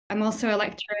I'm also a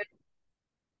lecturer.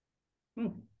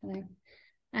 Oh, hello.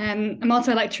 I'm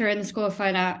also a lecturer in the School of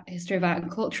Fine Art, History of Art and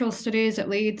Cultural Studies at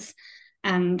Leeds,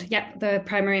 and yep, the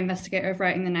primary investigator of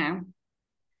Writing the Now.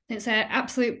 It's an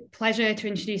absolute pleasure to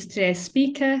introduce today's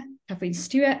speaker, Kathleen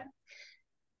Stewart.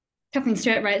 Kathleen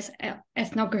Stewart writes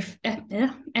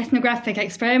ethnographic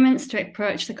experiments to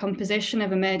approach the composition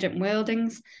of emergent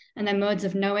worldings and their modes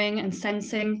of knowing and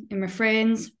sensing in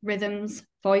refrains, rhythms,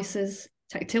 voices,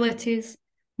 tactilities,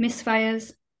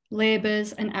 misfires,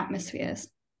 labours, and atmospheres.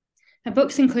 Her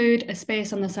books include A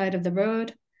Space on the Side of the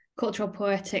Road, Cultural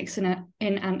Poetics in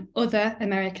an Other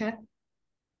America,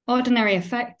 Ordinary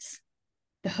Effects,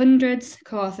 The Hundreds,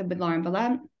 co-authored with Lauren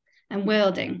Ballant, and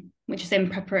Worlding, which is in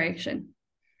preparation.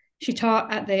 She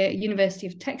taught at the University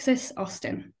of Texas,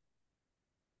 Austin.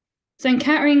 So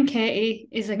encountering Katie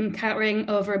is encountering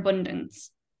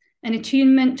overabundance, an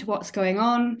attunement to what's going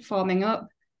on, forming up,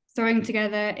 throwing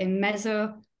together in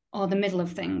mezzo or the middle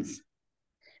of things.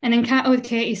 An encounter with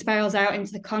Katie spirals out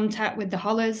into the contact with the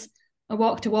hollers, a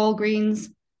walk to Walgreens,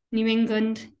 New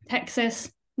England,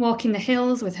 Texas, walking the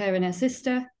hills with her and her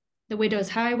sister, the widow's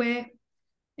highway,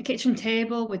 a kitchen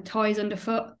table with toys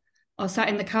underfoot, or sat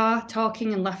in the car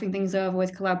talking and laughing things over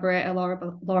with collaborator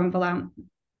Lauren Ballant.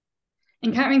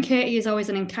 Encountering Katie is always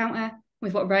an encounter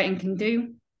with what writing can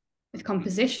do, with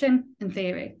composition and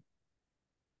theory,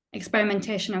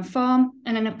 experimentation and form,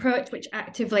 and an approach which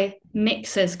actively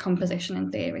mixes composition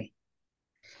and theory.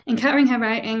 Encountering her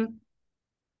writing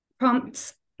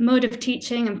prompts, mode of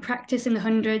teaching and practice in the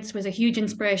hundreds was a huge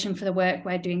inspiration for the work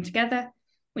we're doing together,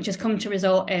 which has come to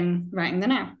result in Writing the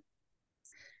Now.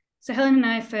 So Helen and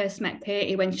I first met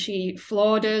Katie when she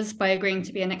floored us by agreeing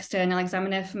to be an external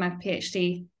examiner for my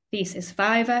PhD thesis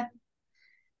viva.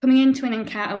 Coming into an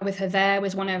encounter with her there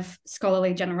was one of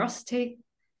scholarly generosity,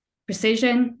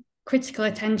 precision, critical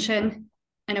attention,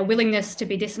 and a willingness to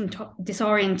be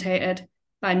disorientated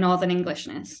by Northern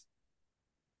Englishness.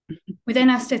 We then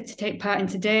asked her to take part in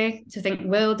today to think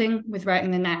worlding with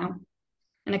Writing the Now.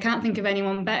 And I can't think of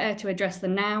anyone better to address the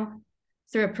now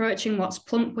through approaching what's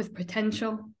plump with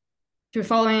potential, through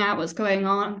following out what's going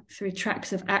on, through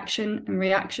tracks of action and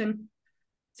reaction,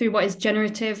 through what is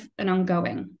generative and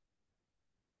ongoing.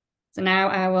 So now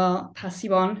I will pass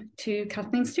you on to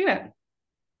Kathleen Stewart.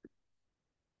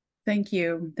 Thank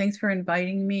you. Thanks for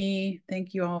inviting me.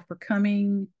 Thank you all for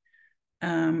coming.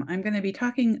 I'm going to be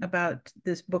talking about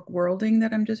this book, Worlding,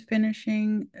 that I'm just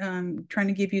finishing, trying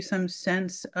to give you some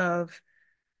sense of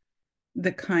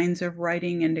the kinds of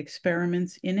writing and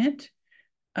experiments in it.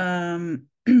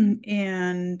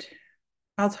 And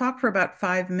I'll talk for about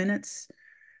 5 minutes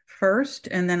first,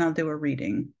 and then I'll do a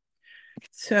reading.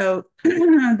 So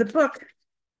the book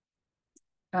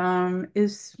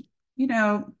is,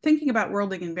 thinking about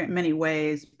worlding in many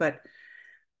ways, but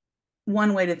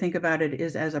one way to think about it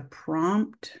is as a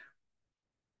prompt,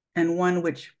 and one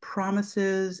which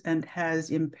promises and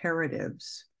has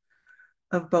imperatives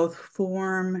of both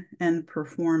form and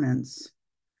performance.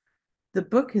 The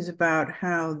book is about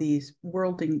how these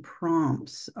worlding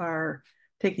prompts are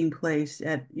taking place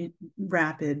at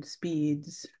rapid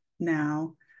speeds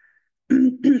now,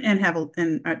 and there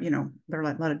are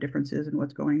a lot of differences in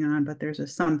what's going on, but there's a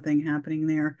something happening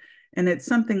there. And it's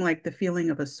something like the feeling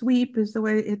of a sweep is the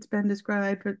way it's been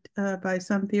described by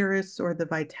some theorists, or the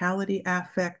vitality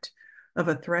affect of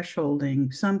a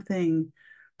thresholding, something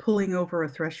pulling over a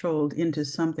threshold into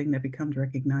something that becomes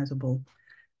recognizable.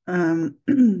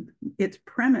 Its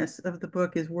premise of the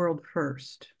book is world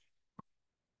first.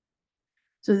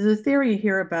 So there's a theory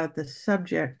here about the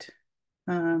subject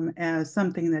as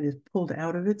something that is pulled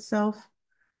out of itself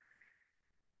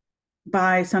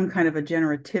by some kind of a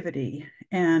generativity.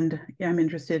 And I'm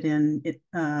interested in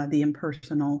the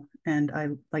impersonal, and I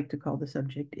like to call the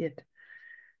subject it.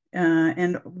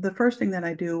 And the first thing that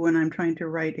I do when I'm trying to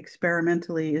write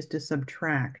experimentally is to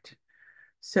subtract.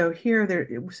 So here they're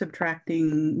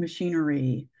subtracting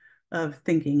machinery of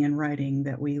thinking and writing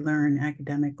that we learn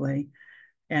academically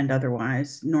and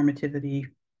otherwise, normativity.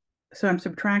 So I'm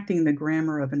subtracting the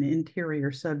grammar of an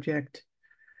interior subject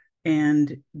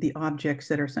and the objects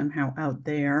that are somehow out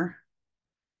there.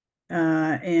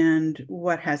 And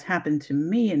what has happened to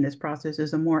me in this process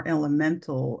is a more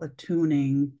elemental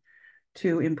attuning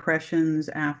to impressions,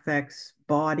 affects,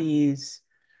 bodies,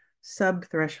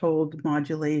 sub-threshold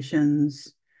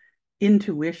modulations,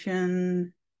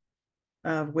 intuition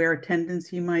of where a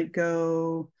tendency might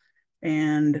go,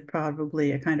 and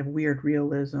probably a kind of weird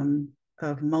realism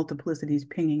of multiplicities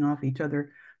pinging off each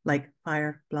other like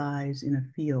fireflies in a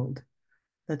field.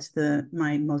 That's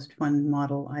my most fun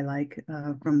model I like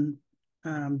from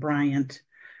Bryant.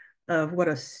 of what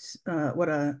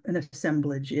an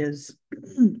assemblage is.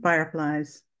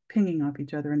 Fireflies pinging off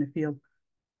each other in the field.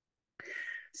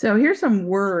 So here's some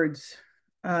words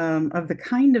of the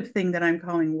kind of thing that I'm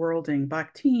calling worlding.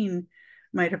 Bakhtin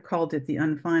might have called it the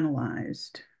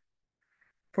unfinalized.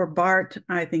 For Barth,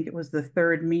 I think it was the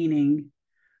third meaning.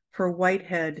 For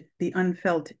Whitehead, the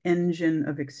unfelt engine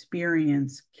of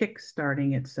experience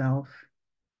kick-starting itself.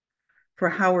 For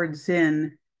Howard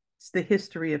Zinn, it's the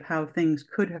history of how things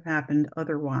could have happened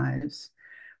otherwise.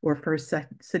 Or for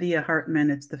Saidiya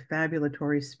Hartman, it's the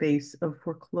fabulatory space of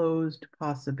foreclosed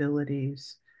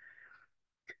possibilities.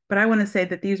 But I want to say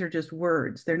that these are just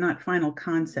words. They're not final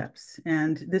concepts.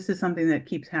 And this is something that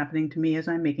keeps happening to me as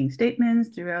I'm making statements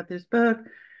throughout this book.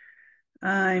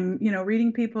 I'm,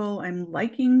 reading people, I'm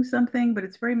liking something, but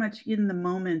it's very much in the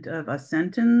moment of a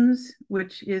sentence,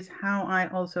 which is how I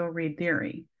also read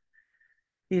theory.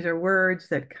 These are words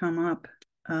that come up,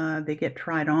 they get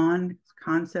tried on.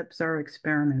 Concepts are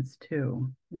experiments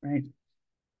too, right?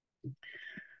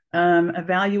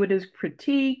 Evaluative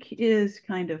critique is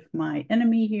kind of my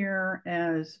enemy here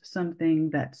as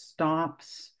something that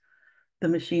stops the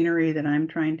machinery that I'm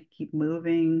trying to keep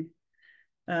moving.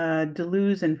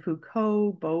 Deleuze and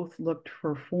Foucault both looked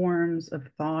for forms of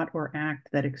thought or act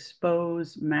that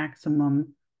expose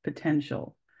maximum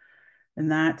potential.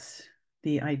 And that's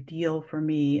the ideal for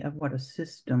me of what a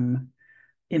system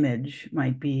image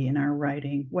might be in our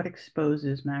writing. What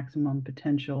exposes maximum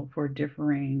potential for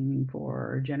differing,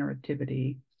 for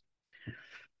generativity.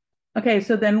 Okay,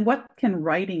 so then what can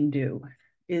writing do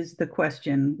is the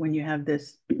question when you have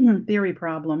this theory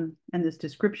problem and this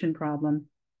description problem.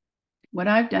 What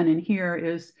I've done in here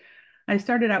is I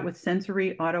started out with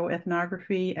sensory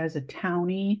autoethnography as a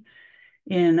townie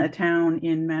in a town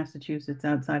in Massachusetts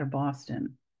outside of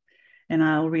Boston. And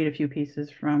I'll read a few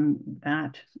pieces from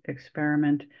that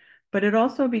experiment. But it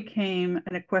also became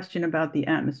a question about the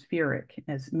atmospheric,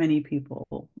 as many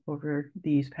people over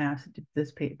this past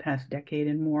decade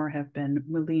and more have been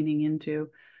leaning into.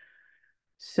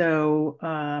 So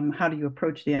how do you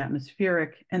approach the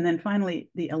atmospheric? And then finally,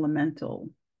 the elemental,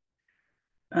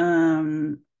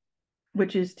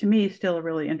 which is to me still a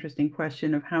really interesting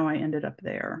question of how I ended up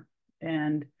there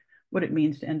and what it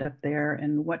means to end up there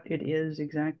and what it is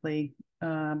exactly.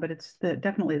 But it's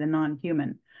definitely the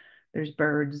non-human. There's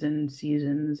birds and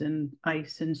seasons and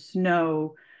ice and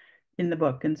snow in the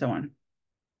book and so on.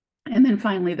 And then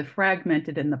finally, the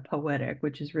fragmented and the poetic,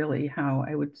 which is really how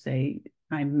I would say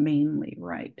I mainly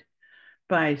write.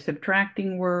 By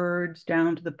subtracting words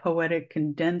down to the poetic,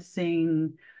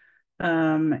 condensing,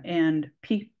 and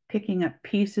picking up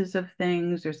pieces of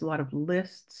things. There's a lot of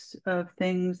lists of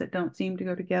things that don't seem to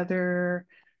go together,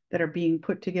 that are being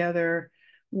put together.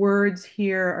 Words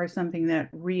here are something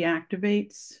that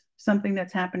reactivates something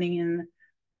that's happening in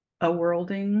a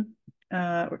worlding,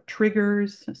 or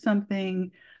triggers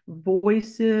something.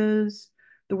 Voices,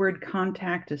 the word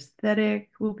contact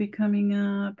aesthetic will be coming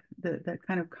up, that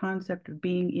kind of concept of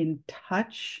being in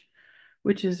touch,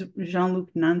 which is Jean-Luc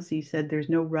Nancy said, there's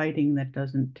no writing that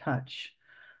doesn't touch.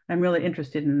 I'm really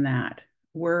interested in that.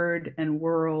 Word and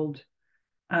world,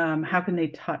 how can they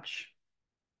touch?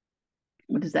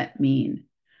 What does that mean?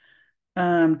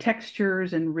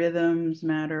 Textures and rhythms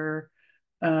matter.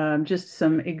 Just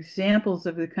some examples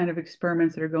of the kind of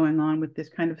experiments that are going on with this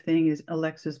kind of thing is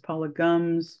Alexis Paula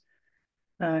Gumbs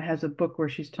has a book where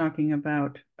she's talking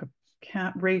about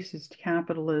racist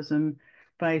capitalism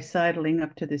by sidling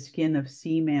up to the skin of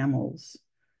sea mammals,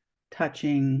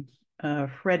 touching.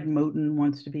 Fred Moten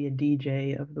wants to be a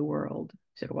DJ of the world.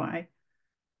 So do I.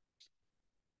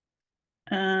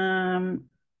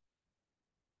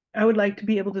 I would like to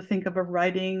be able to think of a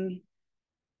writing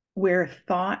where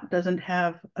thought doesn't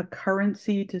have a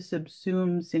currency to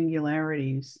subsume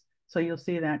singularities. So you'll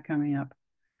see that coming up.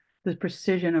 The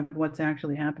precision of what's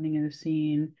actually happening in a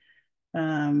scene,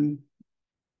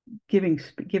 giving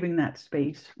that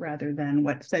space rather than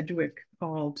what Sedgwick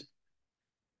called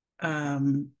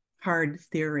hard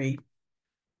theory,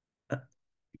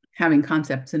 having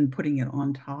concepts and putting it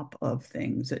on top of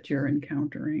things that you're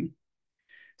encountering.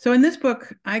 So in this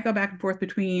book, I go back and forth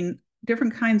between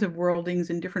different kinds of worldings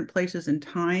in different places and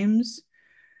times,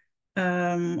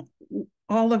 all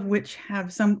of which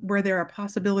have where there are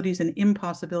possibilities and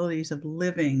impossibilities of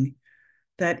living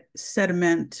that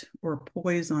sediment or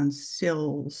poise on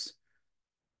sills.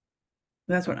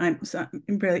 That's what I'm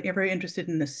very, very interested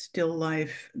in, the still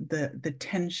life, the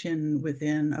tension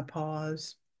within a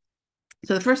pause.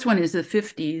 So the first one is the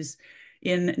 50s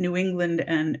in New England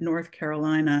and North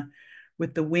Carolina,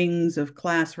 with the wings of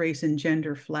class, race, and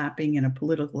gender flapping in a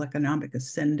political economic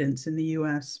ascendance in the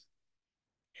US.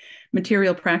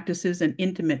 Material practices and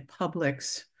intimate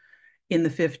publics in the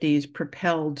 50s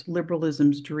propelled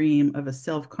liberalism's dream of a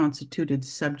self-constituted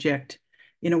subject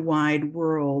in a wide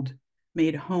world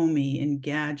made homey in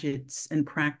gadgets and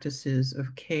practices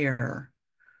of care.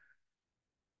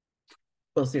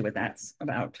 We'll see what that's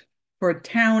about. For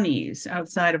townies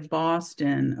outside of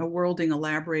Boston, a worlding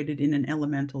elaborated in an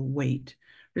elemental weight.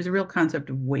 There's a real concept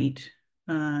of weight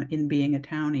in being a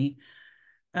townie.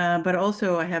 But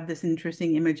also I have this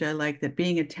interesting image I like, that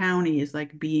being a townie is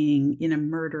like being in a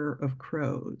murder of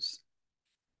crows.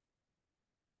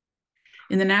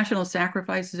 In the national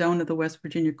sacrifice zone of the West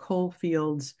Virginia coal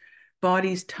fields,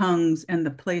 bodies, tongues, and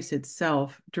the place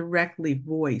itself directly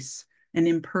voice an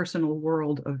impersonal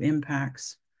world of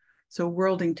impacts. So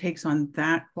worlding takes on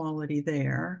that quality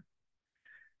there.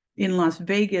 In Las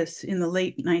Vegas in the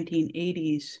late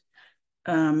 1980s,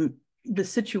 the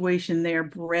situation there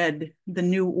bred the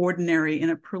new ordinary in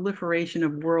a proliferation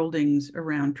of worldings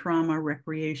around trauma,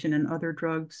 recreation, and other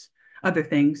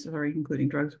things, including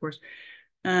drugs, of course.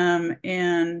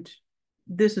 And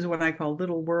this is what I call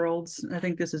little worlds. I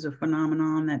think this is a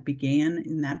phenomenon that began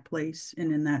in that place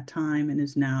and in that time and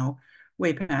is now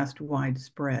way past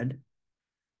widespread.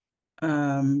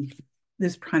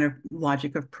 This kind of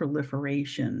logic of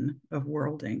proliferation of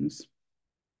worldings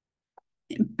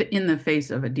in the face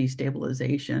of a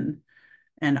destabilization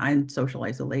and social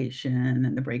isolation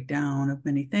and the breakdown of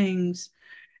many things.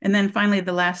 And then finally,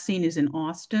 the last scene is in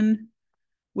Austin,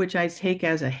 which I take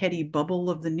as a heady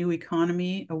bubble of the new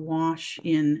economy, awash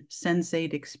in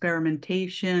sensate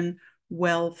experimentation,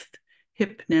 wealth,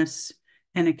 hipness,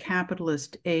 and a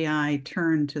capitalist AI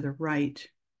turned to the right.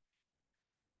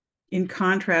 In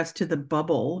contrast to the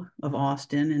bubble of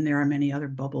Austin, and there are many other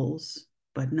bubbles,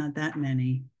 but not that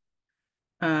many,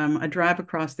 a drive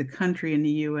across the country in the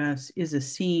US is a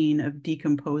scene of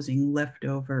decomposing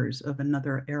leftovers of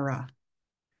another era.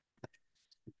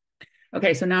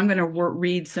 Okay, so now I'm going to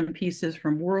read some pieces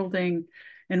from Worlding.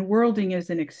 And Worlding is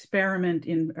an experiment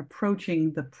in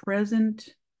approaching the present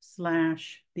 /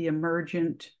 the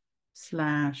emergent /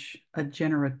 a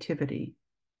generativity,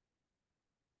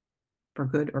 for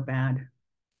good or bad.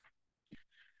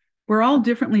 We're all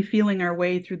differently feeling our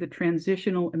way through the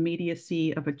transitional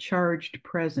immediacy of a charged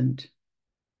present,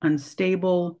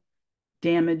 unstable,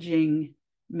 damaging,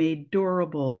 made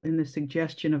durable in the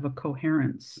suggestion of a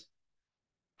coherence.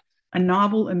 A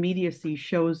novel immediacy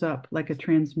shows up like a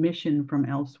transmission from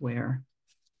elsewhere.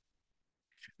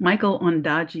 Michael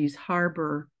Ondaatje's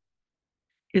Harbor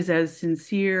is as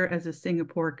sincere as a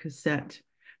Singapore cassette,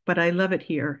 but I love it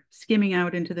here, skimming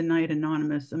out into the night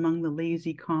anonymous among the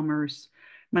lazy commerce,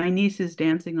 my nieces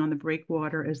dancing on the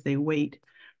breakwater as they wait,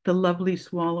 the lovely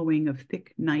swallowing of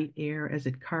thick night air as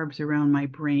it carves around my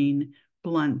brain,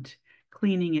 blunt,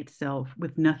 cleaning itself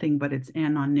with nothing but its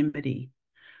anonymity,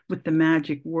 with the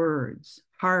magic words,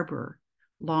 harbor,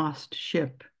 lost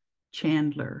ship,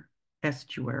 Chandler,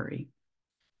 estuary.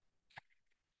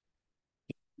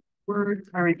 Words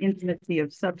are an intimacy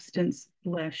of substance,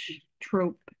 flesh,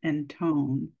 trope, and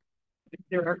tone.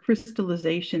 There are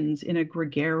crystallizations in a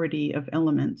gregarity of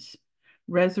elements,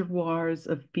 reservoirs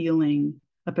of feeling,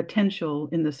 a potential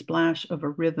in the splash of a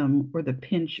rhythm or the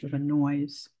pinch of a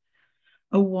noise.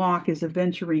 A walk is a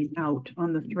venturing out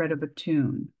on the thread of a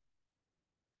tune.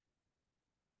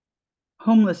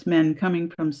 Homeless men coming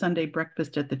from Sunday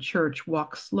breakfast at the church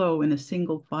walk slow in a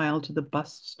single file to the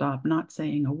bus stop, not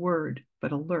saying a word,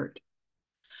 but alert.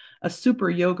 A super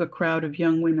yoga crowd of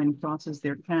young women crosses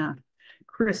their path,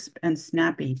 crisp and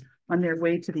snappy, on their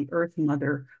way to the Earth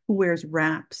Mother, who wears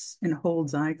wraps and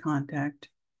holds eye contact.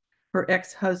 Her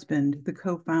ex-husband, the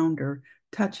co-founder,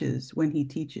 touches when he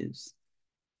teaches.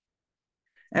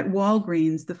 At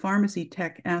Walgreens, the pharmacy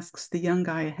tech asks the young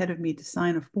guy ahead of me to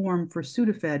sign a form for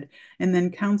Sudafed and then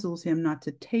counsels him not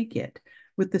to take it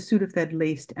with the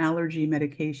Sudafed-laced allergy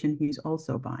medication he's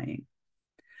also buying.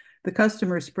 The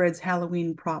customer spreads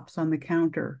Halloween props on the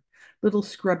counter, little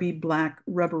scrubby black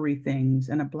rubbery things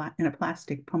and a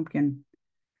plastic pumpkin.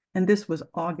 And this was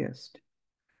August.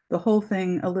 The whole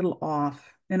thing a little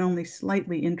off and only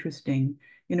slightly interesting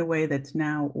in a way that's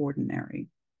now ordinary.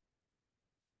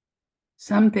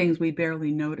 Some things we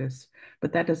barely notice,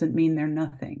 but that doesn't mean they're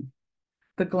nothing.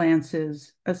 The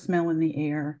glances, a smell in the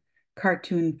air,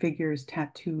 cartoon figures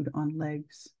tattooed on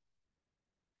legs.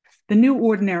 The new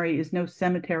ordinary is no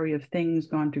cemetery of things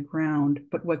gone to ground,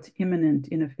 but what's imminent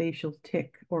in a facial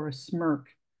tic or a smirk.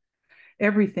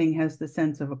 Everything has the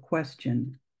sense of a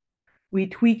question. We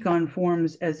tweak on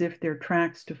forms as if they're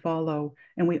tracks to follow,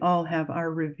 and we all have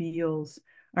our reveals,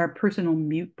 our personal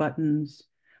mute buttons.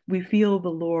 We feel the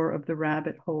lore of the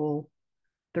rabbit hole.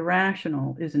 The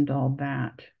rational isn't all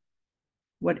that.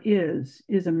 What is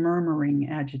a murmuring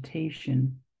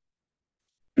agitation.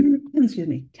 Excuse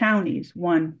me. Townies,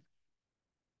 1.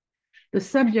 The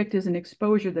subject is an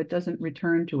exposure that doesn't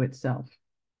return to itself.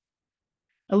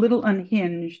 A little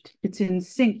unhinged, it's in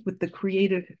sync with the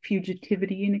creative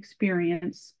fugitivity in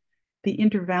experience, the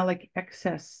intervallic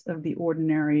excess of the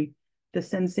ordinary, the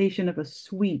sensation of a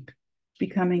sweep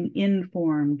becoming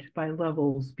informed by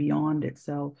levels beyond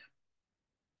itself.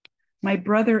 My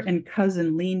brother and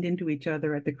cousin leaned into each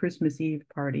other at the Christmas Eve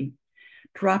party,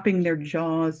 dropping their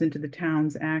jaws into the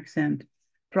town's accent,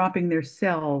 dropping their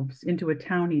selves into a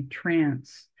towny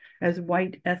trance, as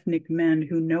white ethnic men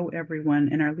who know everyone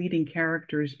and are leading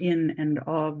characters in and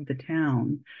of the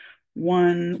town.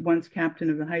 One once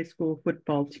captain of the high school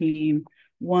football team,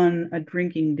 one a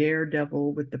drinking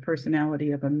daredevil with the personality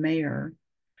of a mayor.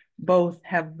 Both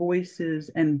have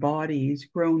voices and bodies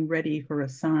grown ready for a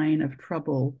sign of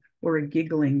trouble or a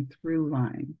giggling through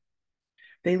line.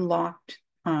 They locked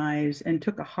eyes and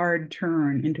took a hard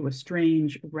turn into a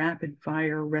strange rapid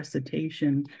fire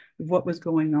recitation of what was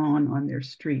going on their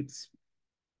streets.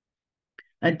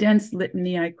 A dense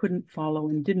litany I couldn't follow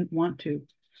and didn't want to.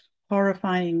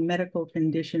 Horrifying medical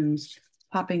conditions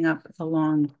popping up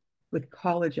along with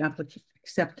college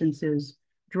acceptances,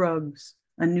 drugs,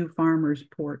 a new farmer's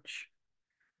porch.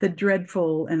 The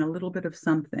dreadful and a little bit of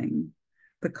something,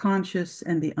 the conscious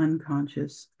and the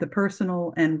unconscious, the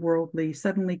personal and worldly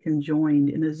suddenly conjoined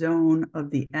in a zone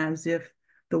of the as if,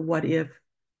 the what if,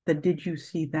 the did you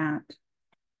see that?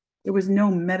 There was no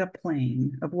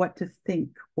metaplane of what to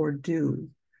think or do,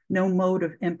 no mode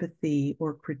of empathy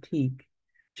or critique,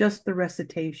 just the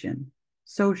recitation,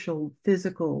 social,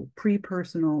 physical,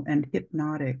 pre-personal, and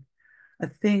hypnotic, a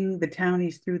thing the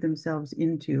townies threw themselves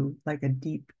into like a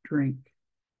deep drink.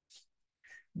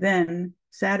 Then,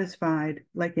 satisfied,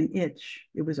 like an itch,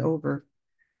 it was over.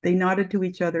 They nodded to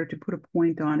each other to put a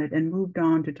point on it and moved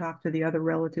on to talk to the other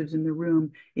relatives in the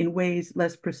room in ways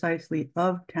less precisely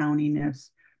of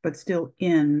towniness, but still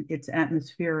in its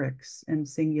atmospherics and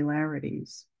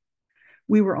singularities.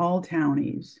 We were all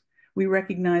townies. We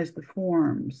recognized the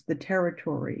forms, the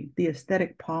territory, the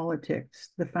aesthetic politics,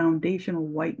 the foundational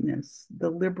whiteness, the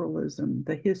liberalism,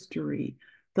 the history,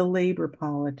 the labor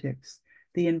politics,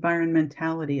 the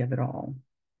environmentality of it all.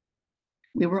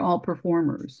 We were all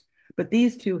performers, but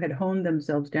these two had honed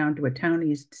themselves down to a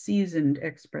townie's seasoned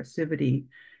expressivity,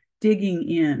 digging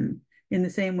in the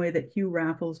same way that Hugh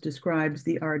Raffles describes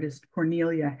the artist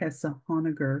Cornelia Hesse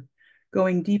Honegger,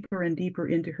 going deeper and deeper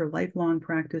into her lifelong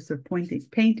practice of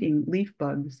painting leaf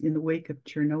bugs in the wake of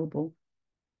Chernobyl,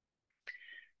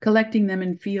 collecting them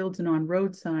in fields and on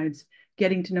roadsides,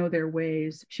 getting to know their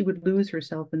ways. She would lose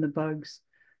herself in the bugs,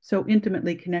 so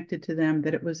intimately connected to them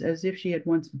that it was as if she had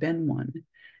once been one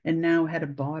and now had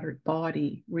a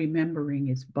body remembering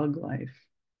its bug life.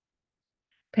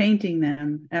 Painting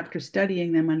them, after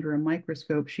studying them under a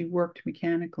microscope, she worked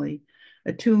mechanically,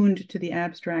 attuned to the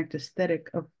abstract aesthetic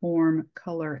of form,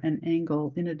 color, and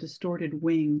angle in a distorted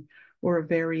wing or a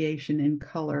variation in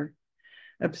color.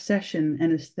 Obsession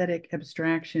and aesthetic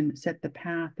abstraction set the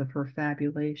path of her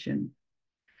fabulation.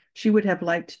 She would have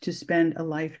liked to spend a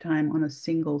lifetime on a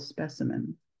single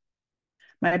specimen.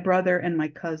 My brother and my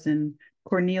cousin,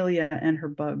 Cornelia and her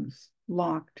bugs,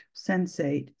 locked,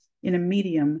 sensate, in a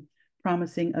medium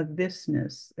promising a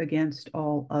thisness against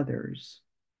all others.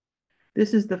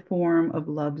 This is the form of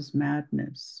love's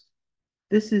madness.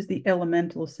 This is the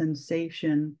elemental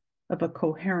sensation of a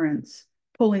coherence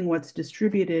pulling what's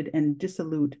distributed and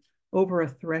dissolute over a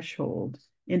threshold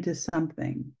into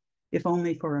something, if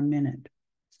only for a minute.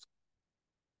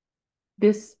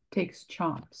 This takes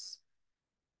chops.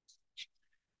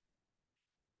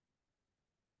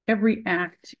 Every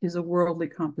act is a worldly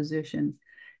composition,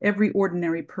 every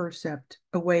ordinary percept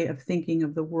a way of thinking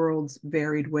of the world's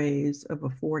varied ways of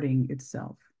affording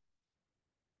itself.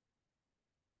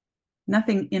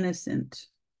 Nothing innocent.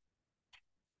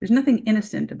 There's nothing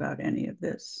innocent about any of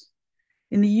this.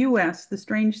 In the US, the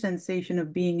strange sensation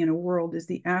of being in a world is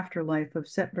the afterlife of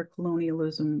settler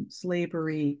colonialism,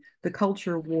 slavery, the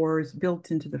culture wars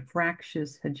built into the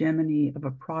fractious hegemony of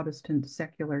a Protestant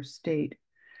secular state,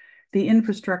 the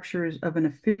infrastructures of an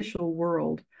official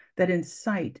world that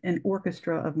incite an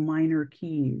orchestra of minor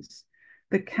keys,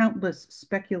 the countless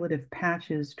speculative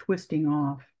patches twisting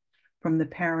off from the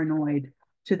paranoid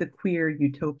to the queer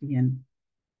utopian.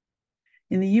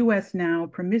 In the US now,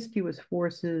 promiscuous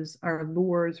forces are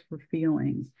lures for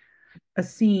feelings. A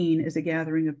scene is a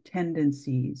gathering of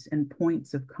tendencies and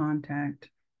points of contact.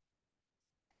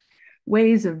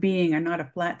 Ways of being are not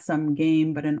a flat sum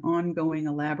game, but an ongoing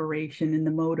elaboration in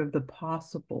the mode of the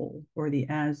possible or the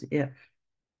as if.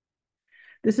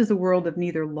 This is a world of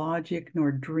neither logic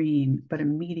nor dream, but a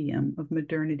medium of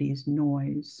modernity's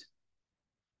noise.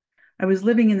 I was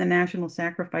living in the national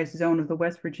sacrifice zone of the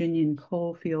West Virginian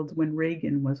coal fields when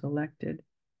Reagan was elected.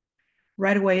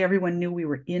 Right away, everyone knew we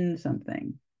were in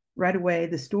something. Right away,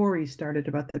 the stories started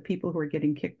about the people who were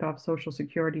getting kicked off Social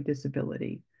Security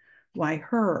disability. Why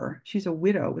her? She's a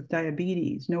widow with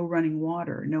diabetes, no running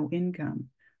water, no income.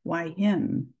 Why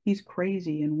him? He's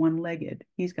crazy and one-legged.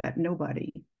 He's got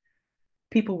nobody.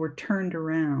 People were turned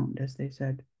around, as they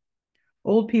said.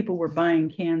 Old people were buying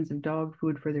cans of dog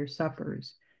food for their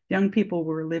suppers. Young people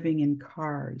were living in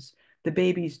cars, the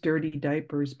babies' dirty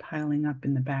diapers piling up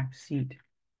in the back seat.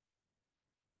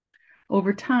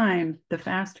 Over time, the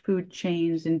fast food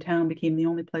chains in town became the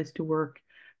only place to work.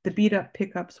 The beat-up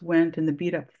pickups went and the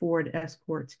beat-up Ford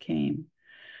Escorts came.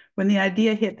 When the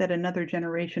idea hit that another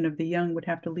generation of the young would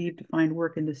have to leave to find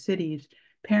work in the cities,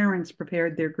 parents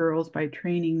prepared their girls by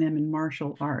training them in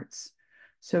martial arts.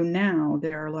 So now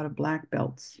there are a lot of black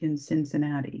belts in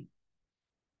Cincinnati.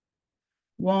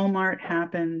 Walmart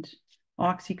happened,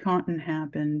 OxyContin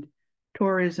happened,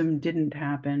 tourism didn't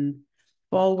happen,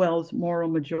 Falwell's moral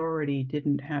majority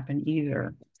didn't happen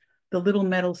either. The little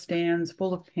metal stands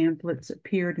full of pamphlets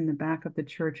appeared in the back of the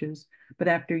churches, but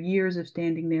after years of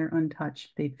standing there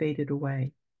untouched, they faded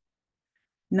away.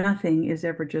 Nothing is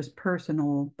ever just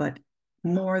personal, but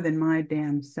more than my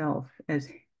damn self, as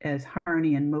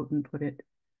Harney and Moten put it.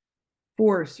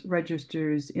 Force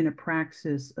registers in a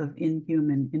praxis of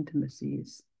inhuman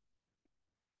intimacies.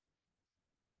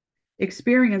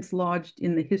 Experience lodged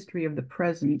in the history of the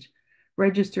present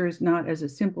registers not as a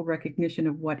simple recognition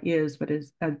of what is, but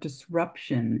as a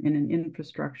disruption in an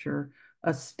infrastructure,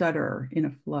 a stutter in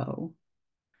a flow.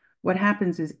 What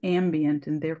happens is ambient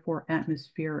and therefore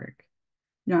atmospheric,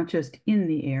 not just in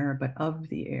the air, but of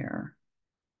the air.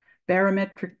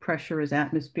 Barometric pressure is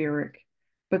atmospheric,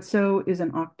 but so is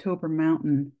an October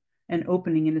mountain, an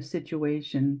opening in a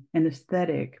situation, an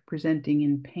aesthetic presenting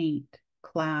in paint,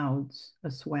 clouds, a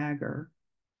swagger.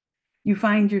 You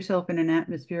find yourself in an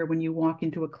atmosphere when you walk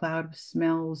into a cloud of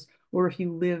smells or if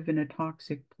you live in a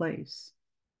toxic place.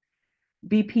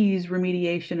 BP's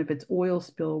remediation of its oil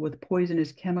spill with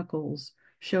poisonous chemicals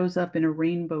shows up in a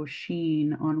rainbow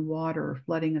sheen on water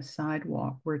flooding a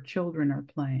sidewalk where children are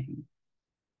playing.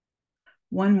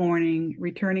 One morning,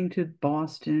 returning to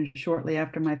Boston shortly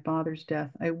after my father's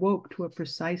death, I woke to a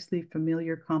precisely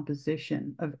familiar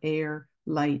composition of air,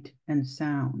 light, and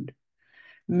sound.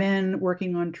 Men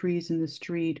working on trees in the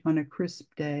street on a crisp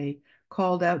day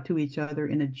called out to each other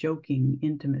in a joking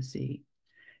intimacy.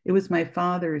 It was my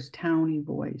father's towny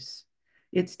voice,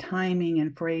 its timing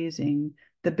and phrasing,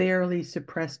 the barely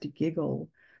suppressed giggle,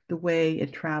 the way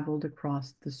it traveled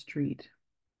across the street.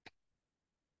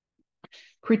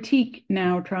 Critique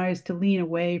now tries to lean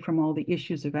away from all the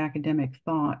issues of academic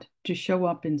thought to show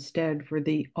up instead for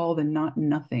all the not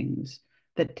nothings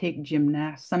that take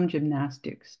some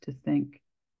gymnastics to think.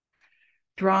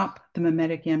 Drop the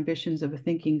mimetic ambitions of a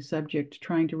thinking subject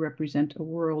trying to represent a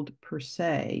world per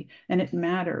se, and it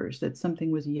matters that something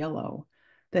was yellow,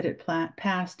 that it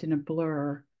passed in a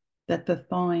blur, that the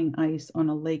thawing ice on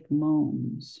a lake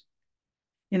moans.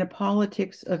 In a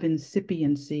politics of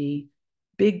incipiency,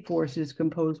 big forces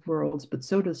compose worlds, but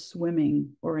so does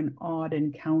swimming or an odd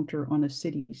encounter on a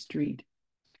city street.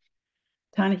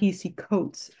 Ta-Nehisi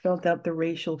Coates felt out the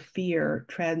racial fear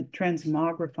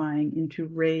transmogrifying into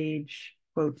rage,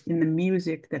 quote, in the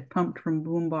music that pumped from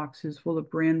boomboxes full of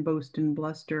brand boast and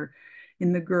bluster,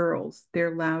 in the girls,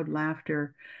 their loud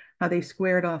laughter, how they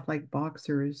squared off like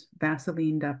boxers,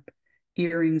 Vaselined up,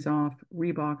 earrings off,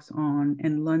 Reeboks on,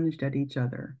 and lunged at each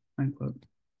other, unquote.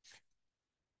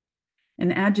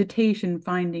 An agitation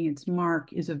finding its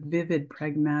mark is a vivid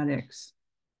pragmatics.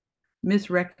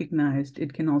 Misrecognized,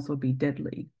 it can also be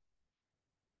deadly.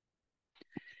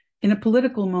 In a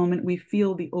political moment, we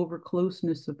feel the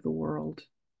overcloseness of the world.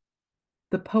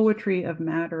 The poetry of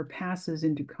matter passes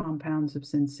into compounds of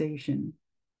sensation.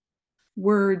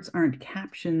 Words aren't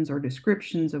captions or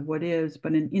descriptions of what is,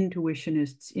 but an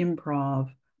intuitionist's improv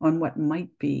on what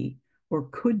might be or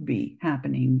could be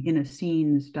happening in a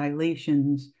scene's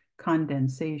dilations,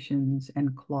 condensations,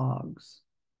 and clogs.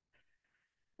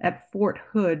 At Fort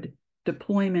Hood,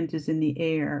 deployment is in the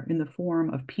air in the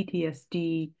form of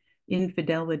PTSD,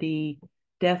 infidelity,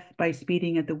 death by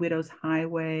speeding at the widow's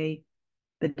highway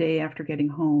the day after getting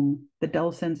home, the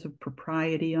dull sense of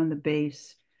propriety on the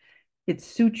base, its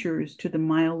sutures to the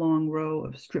mile-long row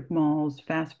of strip malls,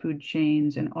 fast food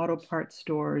chains, and auto parts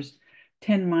stores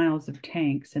 10 miles of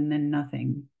tanks and then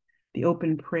nothing, the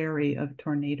open prairie of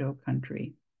tornado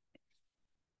country.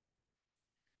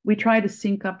 We try to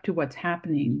sync up to what's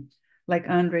happening, like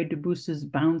Andre Dubus's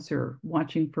bouncer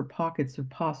watching for pockets of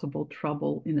possible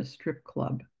trouble in a strip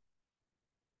club.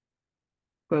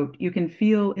 Quote, you can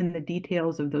feel in the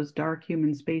details of those dark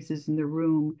human spaces in the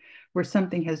room where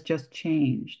something has just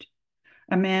changed.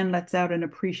 A man lets out an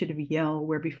appreciative yell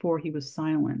where before he was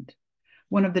silent.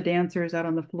 One of the dancers out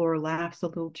on the floor laughs a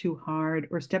little too hard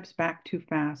or steps back too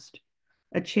fast.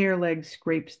 A chair leg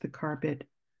scrapes the carpet.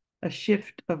 A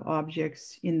shift of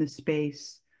objects in the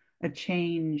space, a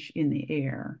change in the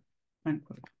air,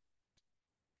 unquote.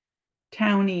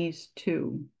 Townies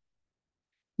 2.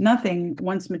 Nothing,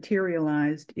 once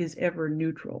materialized, is ever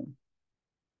neutral.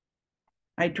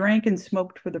 I drank and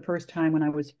smoked for the first time when I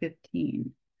was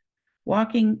 15.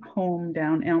 Walking home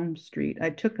down Elm Street, I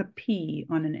took a pee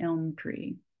on an elm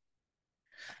tree.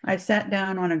 I sat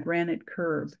down on a granite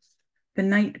curb. The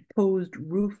night posed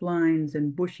roof lines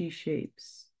and bushy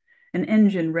shapes. An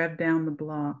engine revved down the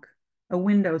block. A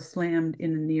window slammed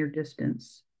in the near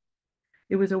distance.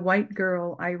 It was a white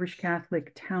girl, Irish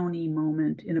Catholic townie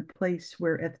moment in a place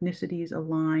where ethnicities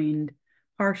aligned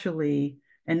partially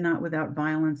and not without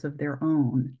violence of their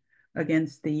own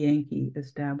against the Yankee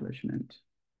establishment.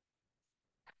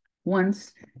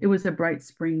 Once, it was a bright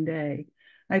spring day.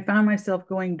 I found myself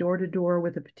going door to door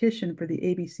with a petition for the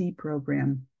ABC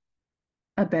program,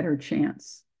 A Better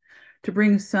Chance, to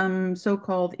bring some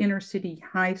so-called inner city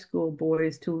high school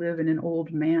boys to live in an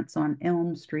old manse on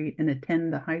Elm Street and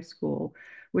attend the high school,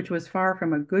 which was far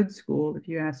from a good school, if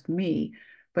you ask me,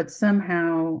 but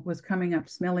somehow was coming up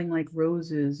smelling like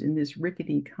roses in this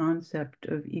rickety concept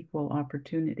of equal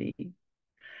opportunity.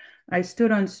 I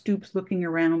stood on stoops looking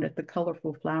around at the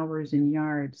colorful flowers in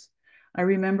yards. I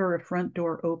remember a front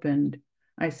door opened.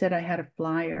 I said I had a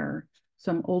flyer.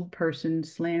 Some old person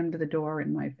slammed the door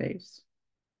in my face.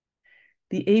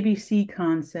 The ABC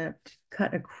concept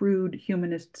cut a crude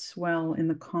humanist swell in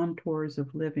the contours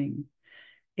of living.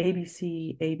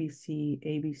 ABC, ABC,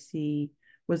 ABC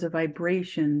was a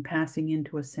vibration passing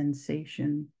into a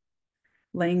sensation.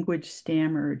 Language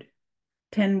stammered.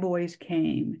 10 boys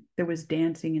came. There was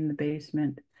dancing in the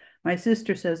basement. My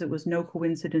sister says it was no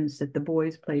coincidence that the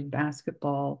boys played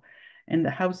basketball and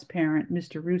the house parent,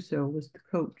 Mr. Russo, was the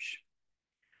coach.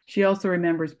 She also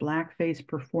remembers blackface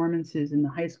performances in the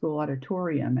high school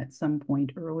auditorium at some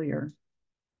point earlier.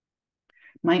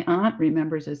 My aunt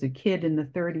remembers as a kid in the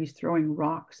 30s throwing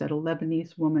rocks at a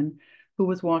Lebanese woman who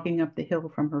was walking up the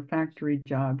hill from her factory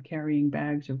job carrying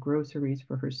bags of groceries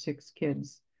for her 6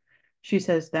 kids. She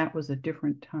says that was a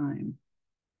different time.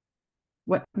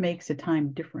 What makes a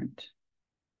time different?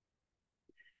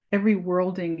 Every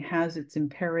worlding has its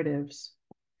imperatives.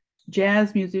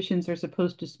 Jazz musicians are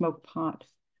supposed to smoke pot.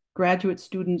 Graduate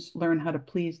students learn how to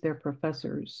please their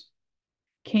professors.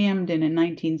 Camden in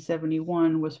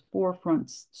 1971 was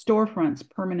storefronts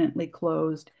permanently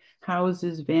closed,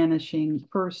 houses vanishing,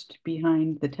 first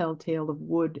behind the telltale of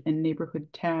wood and neighborhood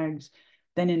tags,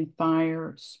 then in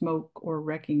fire, smoke, or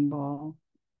wrecking ball.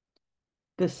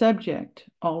 The subject,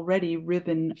 already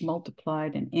riven,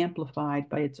 multiplied, and amplified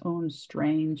by its own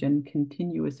strange and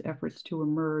continuous efforts to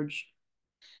emerge,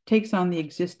 takes on the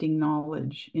existing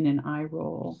knowledge in an eye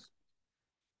roll.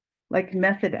 Like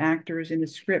method actors in a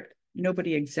script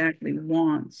nobody exactly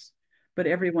wants, but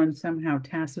everyone somehow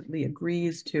tacitly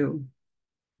agrees to.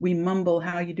 We mumble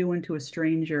how you doing to a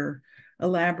stranger,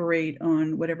 elaborate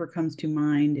on whatever comes to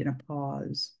mind in a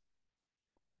pause.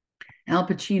 Al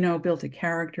Pacino built a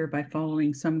character by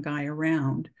following some guy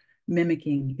around,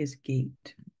 mimicking his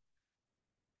gait.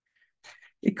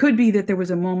 It could be that there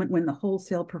was a moment when the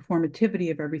wholesale performativity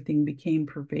of everything became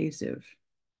pervasive.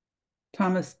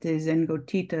 Thomas de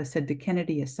Zengotita said the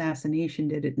Kennedy assassination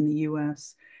did it in the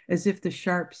US, as if the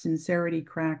sharp sincerity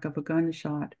crack of a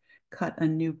gunshot cut a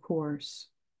new course.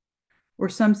 Or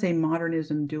some say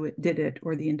modernism did it,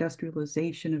 or the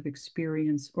industrialization of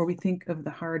experience, or we think of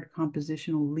the hard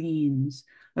compositional leans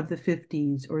of the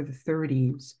 50s or the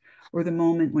 30s, or the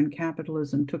moment when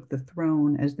capitalism took the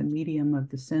throne as the medium of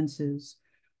the senses,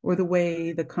 or the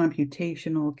way the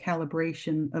computational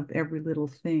calibration of every little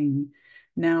thing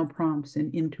now prompts an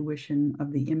intuition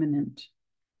of the imminent.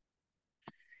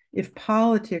 If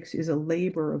politics is a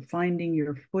labor of finding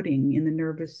your footing in the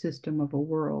nervous system of a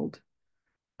world,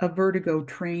 a vertigo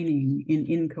training in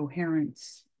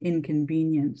incoherence,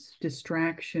 inconvenience,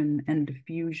 distraction, and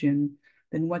diffusion,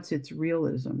 then what's its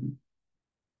realism?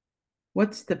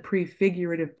 What's the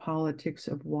prefigurative politics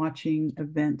of watching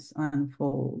events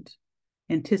unfold?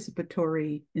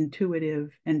 anticipatory,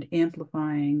 intuitive, and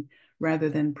amplifying rather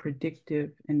than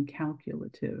predictive and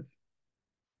calculative.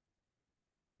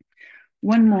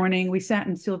 One morning, we sat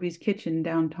in Sylvie's kitchen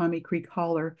down Tommy Creek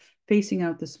Holler, facing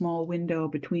out the small window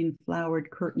between flowered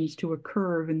curtains to a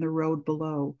curve in the road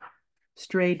below.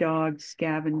 Stray dogs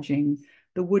scavenging,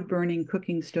 the wood-burning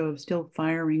cooking stove still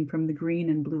firing from the green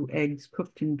and blue eggs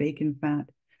cooked in bacon fat,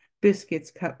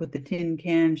 biscuits cut with the tin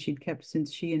can she'd kept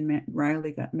since she and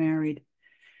Riley got married.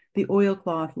 The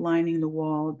oilcloth lining the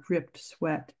wall dripped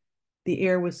sweat. The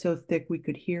air was so thick we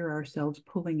could hear ourselves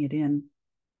pulling it in.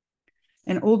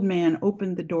 An old man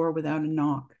opened the door without a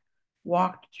knock,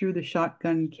 walked through the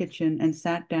shotgun kitchen, and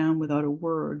sat down without a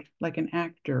word, like an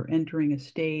actor entering a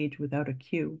stage without a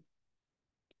cue.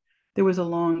 There was a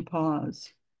long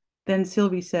pause. Then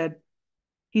Sylvie said,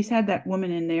 "He's had that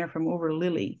woman in there from over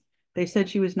Lily. They said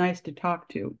she was nice to talk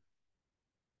to."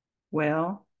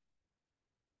 Well,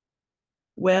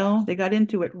 they got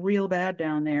into it real bad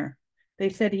down there. They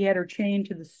said he had her chained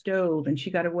to the stove and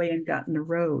she got away and got in the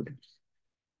road.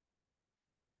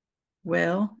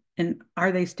 Well, and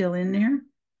are they still in there?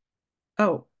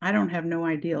 Oh, I don't have no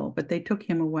idea, but they took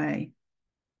him away.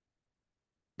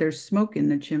 There's smoke in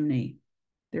the chimney.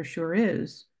 There sure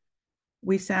is.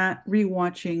 We sat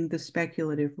rewatching the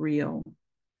speculative reel.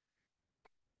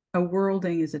 A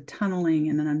worlding is a tunneling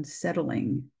and an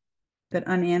unsettling that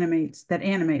animates,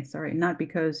 not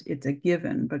because it's a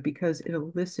given, but because it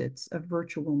elicits a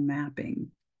virtual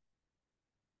mapping.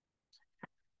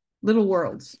 Little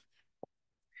worlds.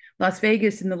 Las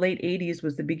Vegas in the late 80s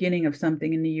was the beginning of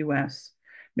something in the US.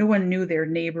 No one knew their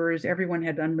neighbors. Everyone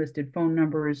had unlisted phone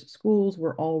numbers. Schools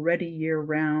were already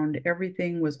year-round.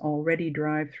 Everything was already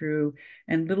drive-through,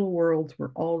 and little worlds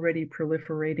were already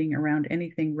proliferating around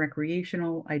anything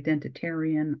recreational,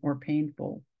 identitarian, or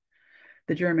painful.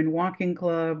 The German Walking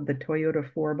Club, the Toyota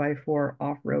 4x4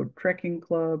 Off-Road Trekking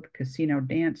Club, casino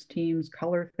dance teams,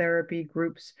 color therapy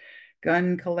groups,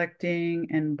 gun collecting,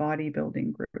 and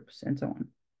bodybuilding groups, and so on.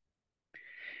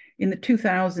 In the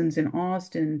 2000s in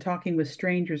Austin, talking with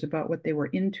strangers about what they were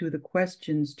into, the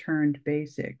questions turned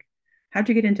basic. How'd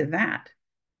you get into that?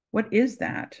 What is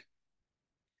that?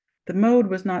 The mode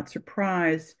was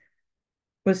surprised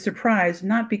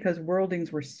not because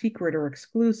worldings were secret or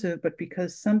exclusive, but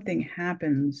because something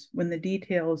happens when the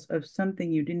details of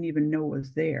something you didn't even know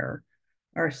was there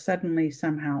are suddenly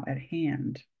somehow at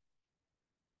hand.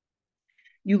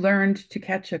 You learned to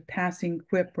catch a passing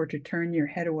quip or to turn your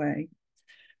head away.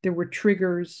 There were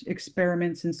triggers,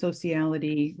 experiments in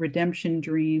sociality, redemption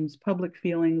dreams, public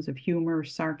feelings of humor,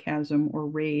 sarcasm, or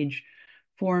rage,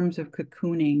 forms of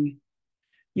cocooning.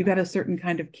 You got a certain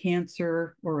kind of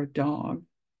cancer or a dog.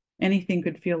 Anything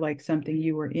could feel like something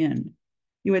you were in.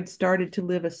 You had started to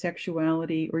live a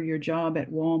sexuality, or your job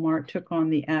at Walmart took on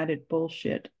the added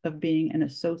bullshit of being an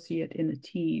associate in a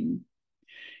team.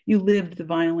 You lived the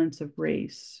violence of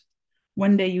race.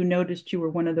 One day you noticed you were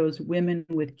one of those women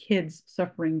with kids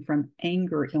suffering from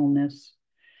anger illness,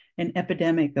 an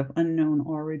epidemic of unknown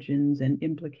origins and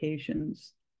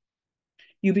implications.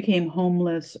 You became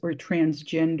homeless or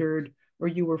transgendered, or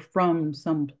you were from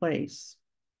someplace.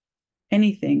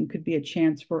 Anything could be a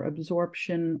chance for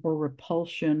absorption or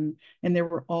repulsion, and there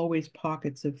were always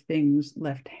pockets of things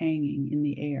left hanging in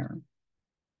the air.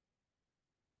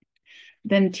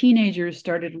 Then teenagers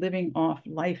started living off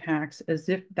life hacks as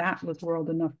if that was world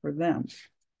enough for them.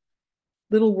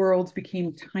 Little worlds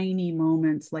became tiny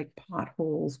moments like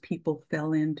potholes people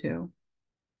fell into.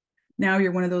 Now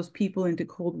you're one of those people into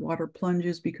cold water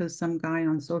plunges because some guy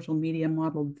on social media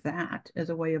modeled that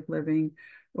as a way of living,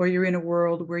 or you're in a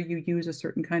world where you use a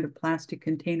certain kind of plastic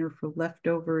container for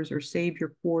leftovers or save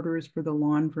your quarters for the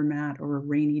laundromat or a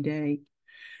rainy day.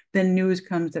 Then news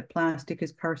comes that plastic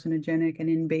is carcinogenic and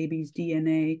in babies'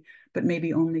 DNA, but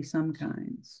maybe only some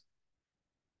kinds.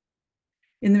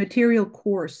 In the material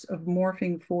course of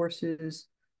morphing forces,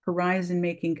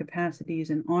 horizon-making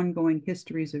capacities, and ongoing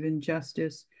histories of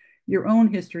injustice, your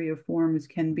own history of forms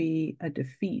can be a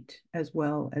defeat as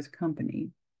well as company.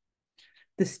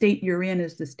 The state you're in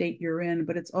is the state you're in,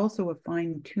 but it's also a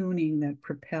fine-tuning that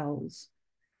propels.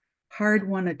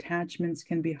 Hard-won attachments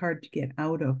can be hard to get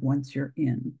out of once you're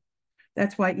in.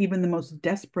 That's why even the most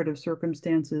desperate of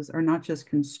circumstances are not just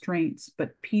constraints,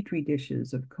 but petri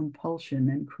dishes of compulsion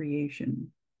and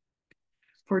creation.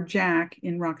 For Jack,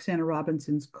 in Roxana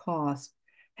Robinson's Cost,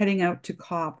 heading out to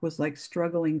cop was like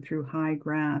struggling through high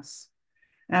grass.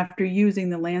 After using,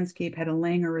 the landscape had a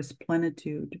languorous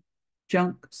plenitude.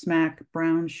 Junk, smack,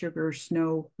 brown sugar,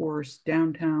 snow, horse,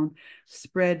 downtown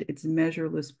spread its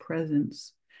measureless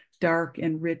presence. Dark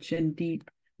and rich and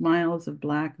deep, miles of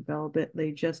black velvet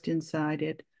lay just inside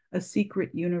it, a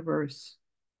secret universe.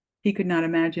 He could not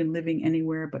imagine living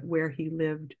anywhere but where he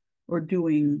lived or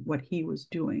doing what he was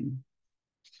doing.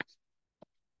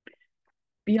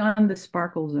 Beyond the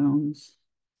sparkle zones.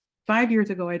 5 years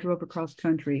ago, I drove across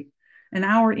country. An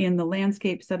hour in, the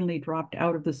landscape suddenly dropped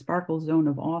out of the sparkle zone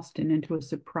of Austin into a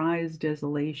surprise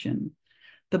desolation.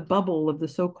 The bubble of the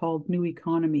so-called new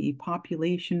economy,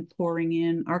 population pouring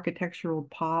in, architectural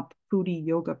pop, foodie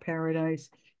yoga paradise,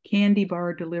 candy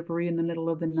bar delivery in the middle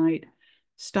of the night,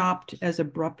 stopped as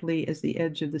abruptly as the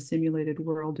edge of the simulated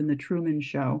world in the Truman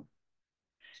Show.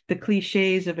 The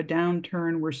cliches of a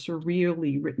downturn were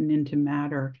surreally written into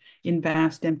matter in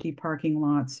vast empty parking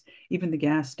lots, even the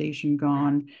gas station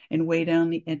gone, and way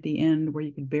down at the end where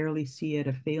you could barely see it,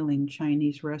 a failing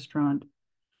Chinese restaurant.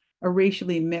 A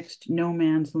racially mixed no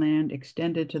man's land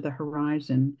extended to the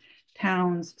horizon,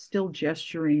 towns still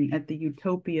gesturing at the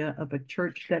utopia of a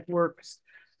church that works,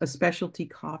 a specialty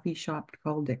coffee shop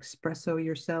called Espresso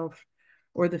Yourself,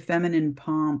 or the feminine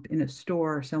pomp in a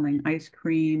store selling ice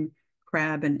cream,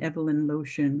 crab and Evelyn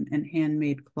lotion, and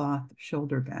handmade cloth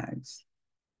shoulder bags.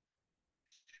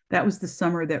 That was the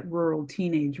summer that rural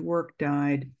teenage work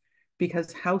died,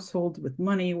 because households with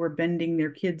money were bending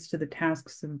their kids to the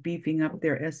tasks of beefing up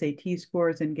their SAT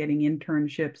scores and getting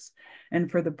internships. And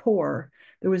for the poor,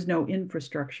 there was no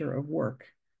infrastructure of work.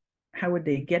 How would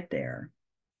they get there?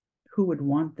 Who would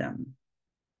want them?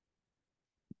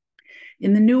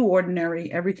 In the new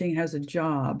ordinary, everything has a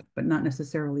job, but not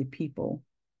necessarily people.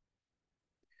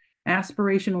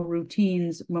 Aspirational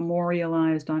routines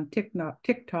memorialized on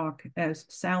TikTok as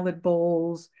salad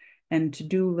bowls and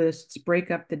to-do lists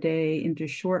break up the day into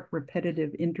short,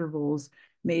 repetitive intervals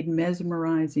made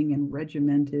mesmerizing and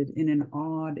regimented in an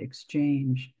odd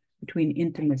exchange between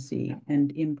intimacy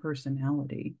and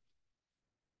impersonality.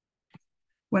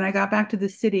 When I got back to the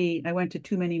city, I went to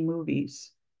too many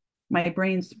movies. My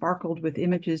brain sparkled with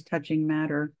images touching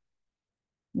matter.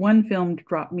 One film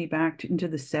dropped me back into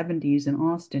the 70s in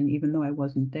Austin, even though I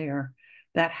wasn't there.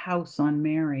 That house on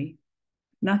Mary.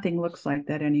 Nothing looks like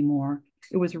that anymore.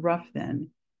 It was rough then.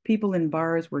 People in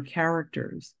bars were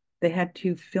characters. They had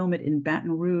to film it in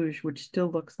Baton Rouge, which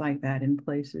still looks like that in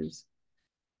places.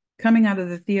 Coming out of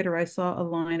the theater, I saw a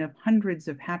line of hundreds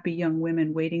of happy young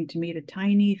women waiting to meet a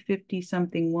tiny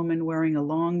 50-something woman wearing a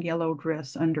long yellow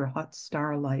dress under hot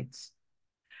starlights.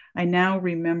 I now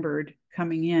remembered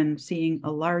coming in, seeing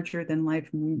a larger-than-life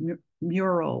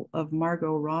mural of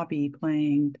Margot Robbie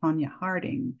playing Tonya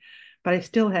Harding, but I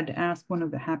still had to ask one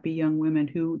of the happy young women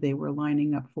who they were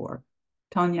lining up for.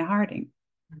 Tonya Harding.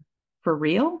 For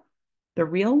real? The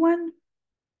real one?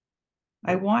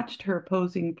 I watched her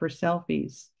posing for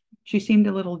selfies. She seemed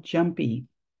a little jumpy,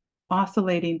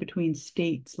 oscillating between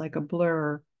states like a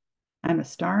blur. I'm a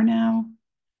star now?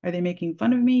 Are they making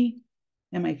fun of me?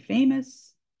 Am I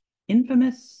famous?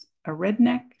 Infamous? A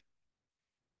redneck?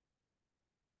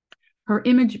 Her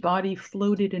image body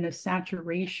floated in a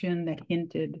saturation that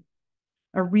hinted.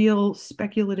 A reel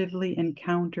speculatively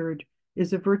encountered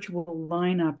is a virtual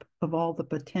lineup of all the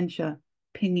potentia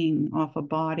pinging off a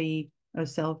body, a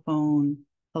cell phone,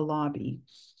 a lobby.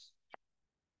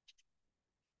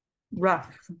 Rough.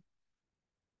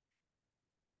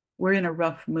 We're in a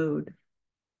rough mood.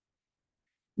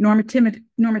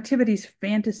 Normativity's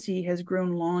fantasy has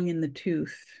grown long in the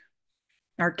tooth.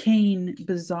 Arcane,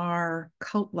 bizarre,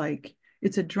 cult-like.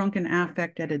 It's a drunken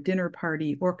affect at a dinner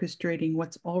party orchestrating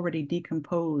what's already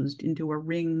decomposed into a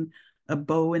ring, a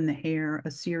bow in the hair,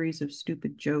 a series of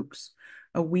stupid jokes,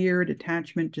 a weird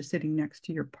attachment to sitting next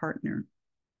to your partner.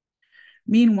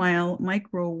 Meanwhile,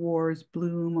 micro-wars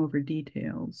bloom over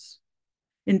details.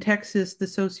 In Texas, the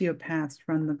sociopaths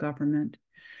run the government.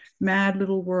 Mad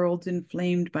little worlds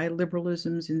inflamed by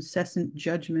liberalism's incessant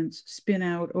judgments spin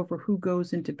out over who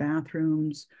goes into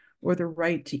bathrooms or the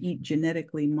right to eat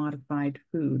genetically modified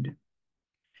food.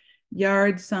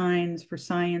 Yard signs for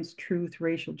science, truth,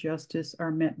 racial justice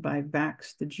are met by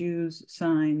Vax the Jews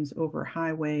signs over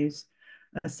highways.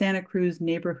 A Santa Cruz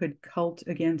neighborhood cult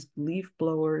against leaf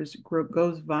blowers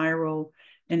goes viral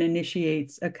and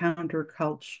initiates a counter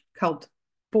cult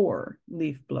for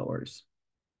leaf blowers.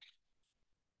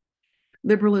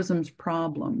 Liberalism's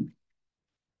problem.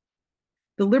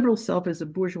 The liberal self is a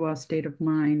bourgeois state of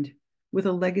mind with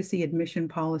a legacy admission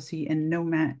policy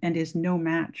and is no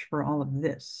match for all of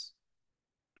this.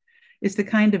 It's the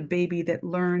kind of baby that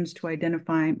learns to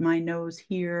identify my nose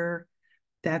here,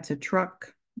 that's a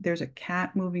truck, there's a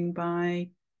cat moving by,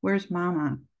 where's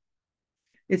mama?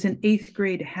 It's an 8th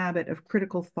grade habit of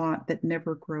critical thought that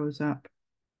never grows up.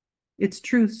 Its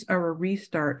truths are a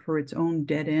restart for its own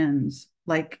dead ends,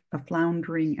 like a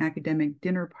floundering academic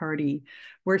dinner party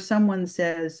where someone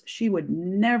says she would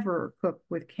never cook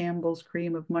with Campbell's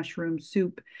cream of mushroom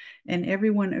soup, and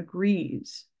everyone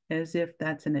agrees as if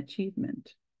that's an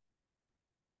achievement.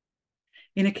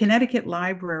 In a Connecticut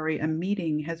library, a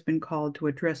meeting has been called to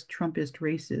address Trumpist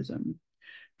racism.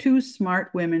 Two smart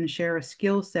women share a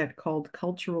skill set called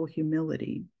cultural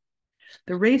humility.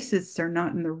 The racists are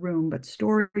not in the room, but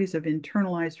stories of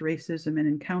internalized racism and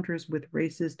encounters with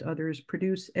racist others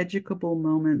produce educable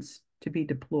moments to be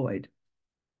deployed.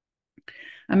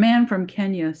 A man from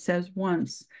Kenya says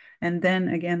once, and then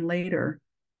again later,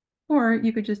 or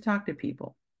you could just talk to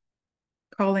people,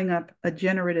 calling up a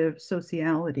generative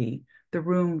sociality the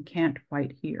room can't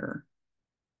quite hear.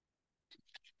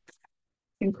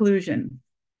 Conclusion.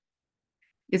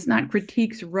 It's not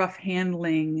critique's rough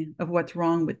handling of what's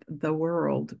wrong with the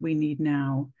world we need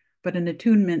now, but an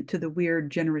attunement to the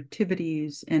weird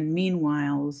generativities and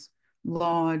meanwhiles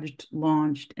lodged,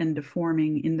 launched, and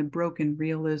deforming in the broken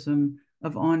realism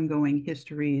of ongoing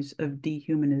histories of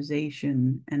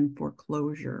dehumanization and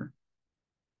foreclosure.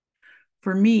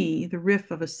 For me, the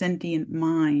riff of a sentient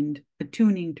mind,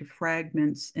 attuning to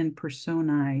fragments and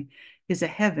personae, is a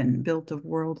heaven built of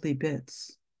worldly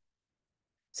bits.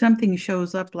 Something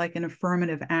shows up like an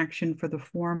affirmative action for the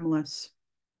formless.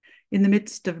 In the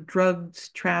midst of drugs,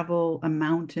 travel, a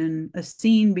mountain, a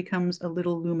scene becomes a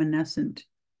little luminescent.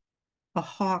 A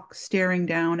hawk staring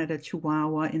down at a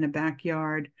chihuahua in a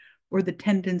backyard, or the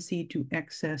tendency to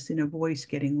excess in a voice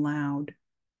getting loud.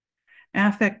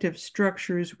 Affective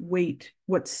structures wait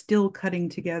what's still cutting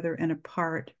together and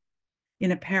apart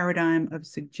in a paradigm of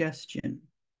suggestion.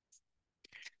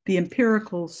 The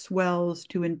empirical swells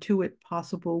to intuit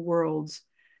possible worlds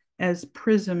as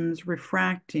prisms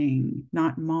refracting,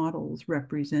 not models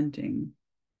representing.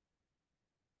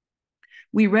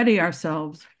 We ready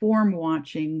ourselves, form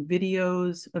watching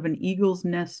videos of an eagle's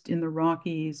nest in the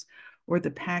Rockies or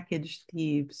the package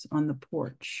thieves on the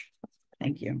porch.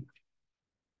 Thank you.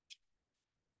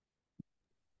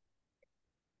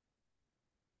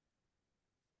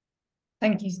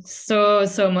 Thank you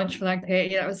so much for that,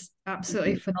 Katie. That was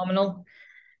absolutely phenomenal.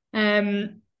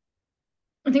 I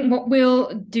think what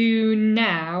we'll do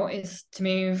now is to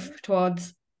move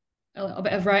towards a little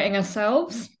bit of writing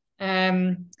ourselves.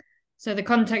 So the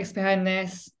context behind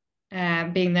this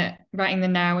being that Writing the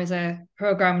Now is a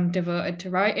program devoted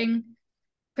to writing,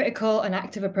 critical and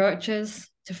active approaches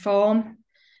to form.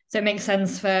 So it makes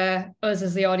sense for us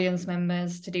as the audience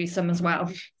members to do some as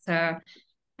well. So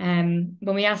when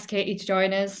we asked Katie to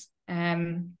join us,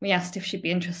 we asked if she'd be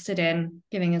interested in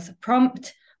giving us a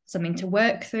prompt, something to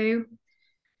work through.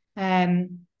 So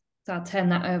I'll turn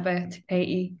that over to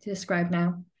Katie to describe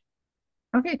now.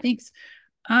 Okay, thanks.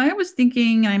 I was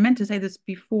thinking, I meant to say this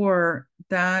before,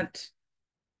 that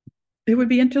it would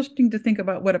be interesting to think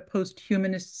about what a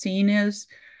post-humanist scene is.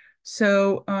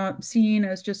 So scene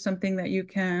as just something that you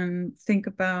can think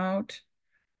about,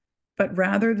 but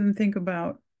rather than think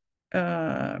about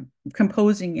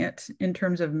composing it in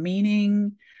terms of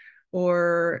meaning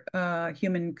or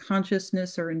human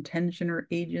consciousness or intention or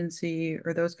agency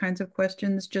or those kinds of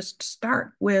questions, just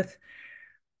start with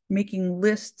making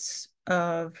lists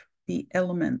of the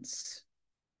elements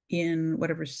in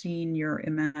whatever scene you're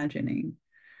imagining.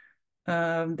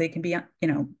 They can be,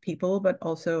 people, but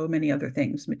also many other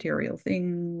things, material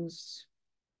things,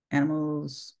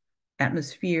 animals,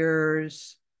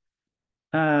 atmospheres.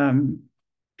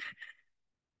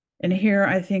 And here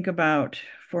I think about,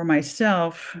 for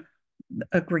myself,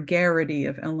 a gregarity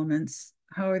of elements.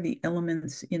 How are the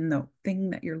elements in the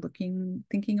thing that you're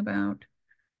thinking about?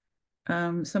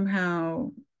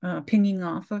 Somehow pinging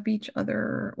off of each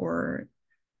other or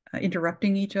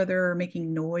interrupting each other, or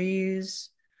making noise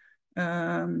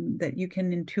that you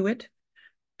can intuit.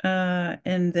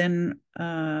 And then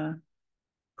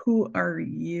who are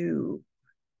you?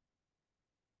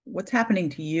 What's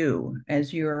happening to you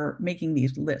as you're making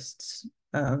these lists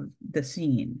of the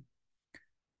scene?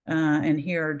 And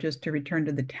here, just to return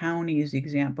to the townies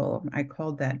example, I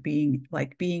called that being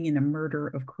in a murder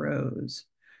of crows.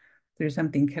 There's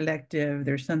something collective,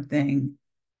 there's something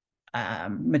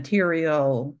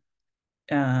material,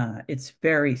 it's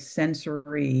very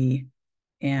sensory,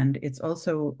 and it's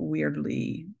also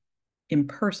weirdly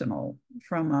impersonal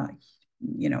from a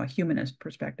humanist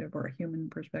perspective or a human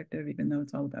perspective, even though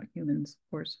it's all about humans, of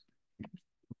course.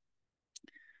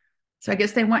 So I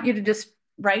guess they want you to just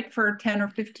write for 10 or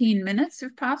 15 minutes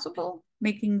if possible,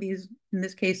 making these, in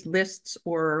this case, lists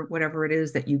or whatever it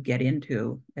is that you get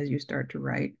into as you start to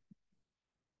write.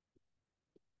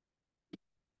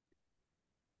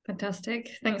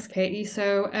 Fantastic. Thanks, Katie.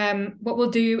 So what we'll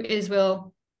do is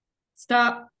we'll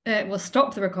stop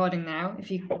the recording now, if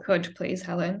you could, please,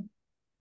 Helen.